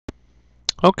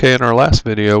Okay, in our last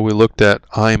video we looked at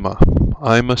IMA.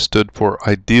 IMA stood for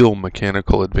Ideal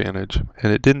Mechanical Advantage,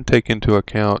 and it didn't take into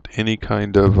account any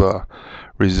kind of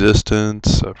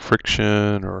resistance,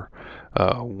 friction, or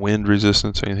wind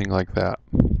resistance, or anything like that.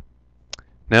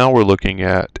 Now we're looking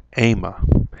at AMA.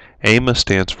 AMA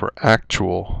stands for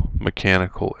Actual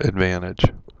Mechanical Advantage.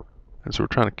 As we're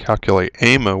trying to calculate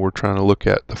AMA, we're trying to look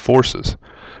at the forces.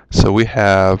 So we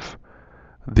have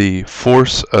the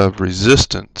force of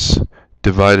resistance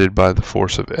divided by the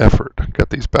force of effort. I got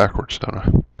these backwards, don't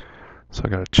I? So I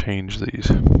got to change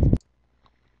these.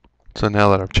 So now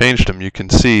that I've changed them, you can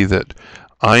see that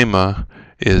IMA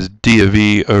is D of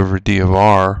E over D of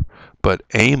R, but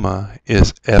AMA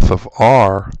is F of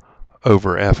R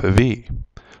over F of E.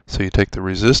 So you take the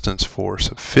resistance force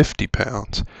of 50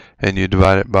 pounds and you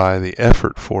divide it by the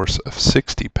effort force of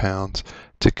 60 pounds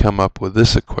to come up with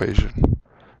this equation.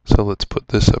 So let's put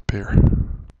this up here.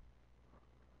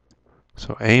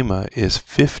 So AMA is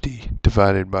 50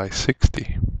 divided by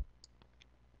 60.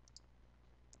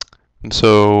 And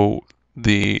so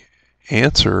the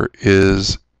answer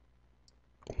is,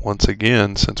 once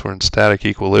again, since we're in static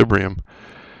equilibrium,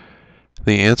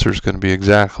 the answer is going to be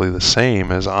exactly the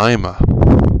same as IMA.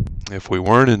 If we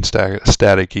weren't in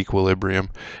static equilibrium,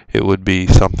 it would be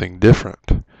something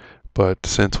different. But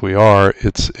since we are,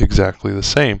 it's exactly the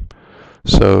same.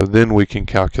 So then we can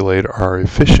calculate our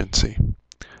efficiency.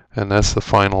 And that's the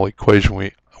final equation.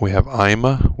 We have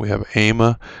IMA, we have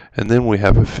AMA, and then we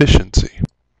have efficiency.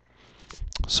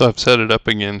 So I've set it up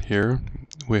again here.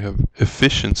 We have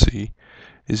efficiency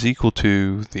is equal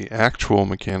to the actual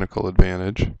mechanical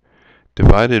advantage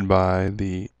divided by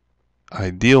the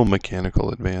ideal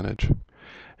mechanical advantage.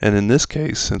 And in this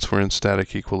case, since we're in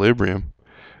static equilibrium,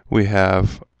 we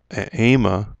have an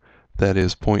AMA that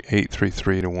is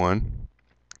 0.833 to 1,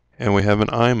 and we have an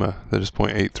IMA that is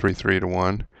 0.833 to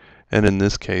 1, and in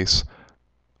this case,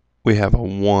 we have a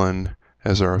 1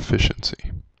 as our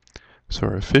efficiency. So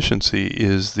our efficiency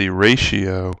is the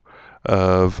ratio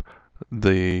of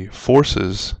the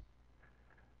forces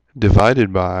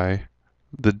divided by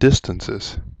the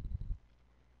distances,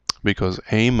 because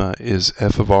AMA is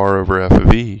F of R over F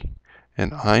of E,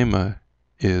 and IMA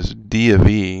is D of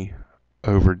E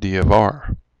over D of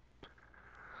R.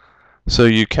 So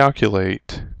you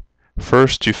calculate,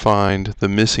 first you find the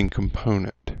missing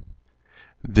component.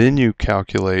 Then you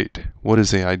calculate what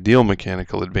is the ideal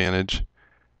mechanical advantage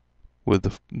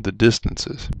with the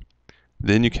distances.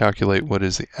 Then you calculate what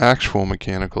is the actual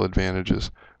mechanical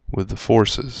advantages with the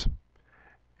forces.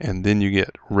 And then you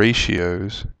get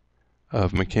ratios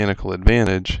of mechanical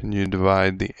advantage, and you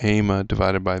divide the AMA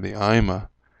divided by the IMA,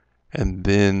 and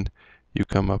then you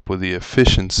come up with the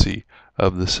efficiency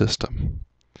of the system.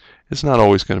 It's not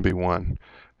always going to be 1.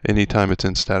 Anytime it's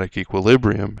in static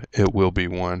equilibrium, it will be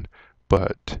 1.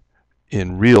 But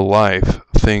in real life,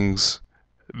 things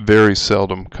very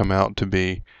seldom come out to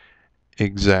be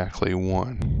exactly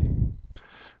 1.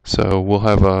 So we'll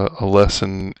have a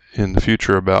lesson in the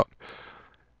future about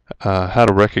how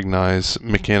to recognize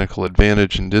mechanical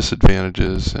advantage and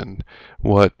disadvantages, and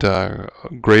what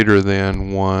greater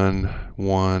than 1,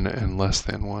 1, and less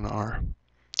than 1 are.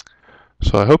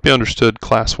 So I hope you understood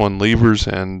Class 1 levers,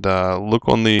 and look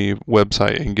on the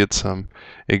website and get some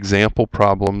example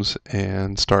problems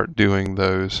and start doing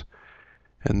those.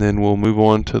 And then we'll move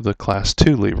on to the Class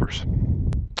 2 levers.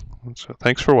 So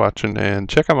thanks for watching, and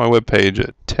check out my webpage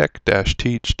at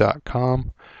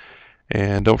tech-teach.com.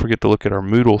 And don't forget to look at our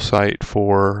Moodle site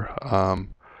for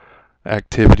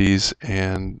activities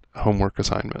and homework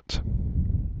assignments.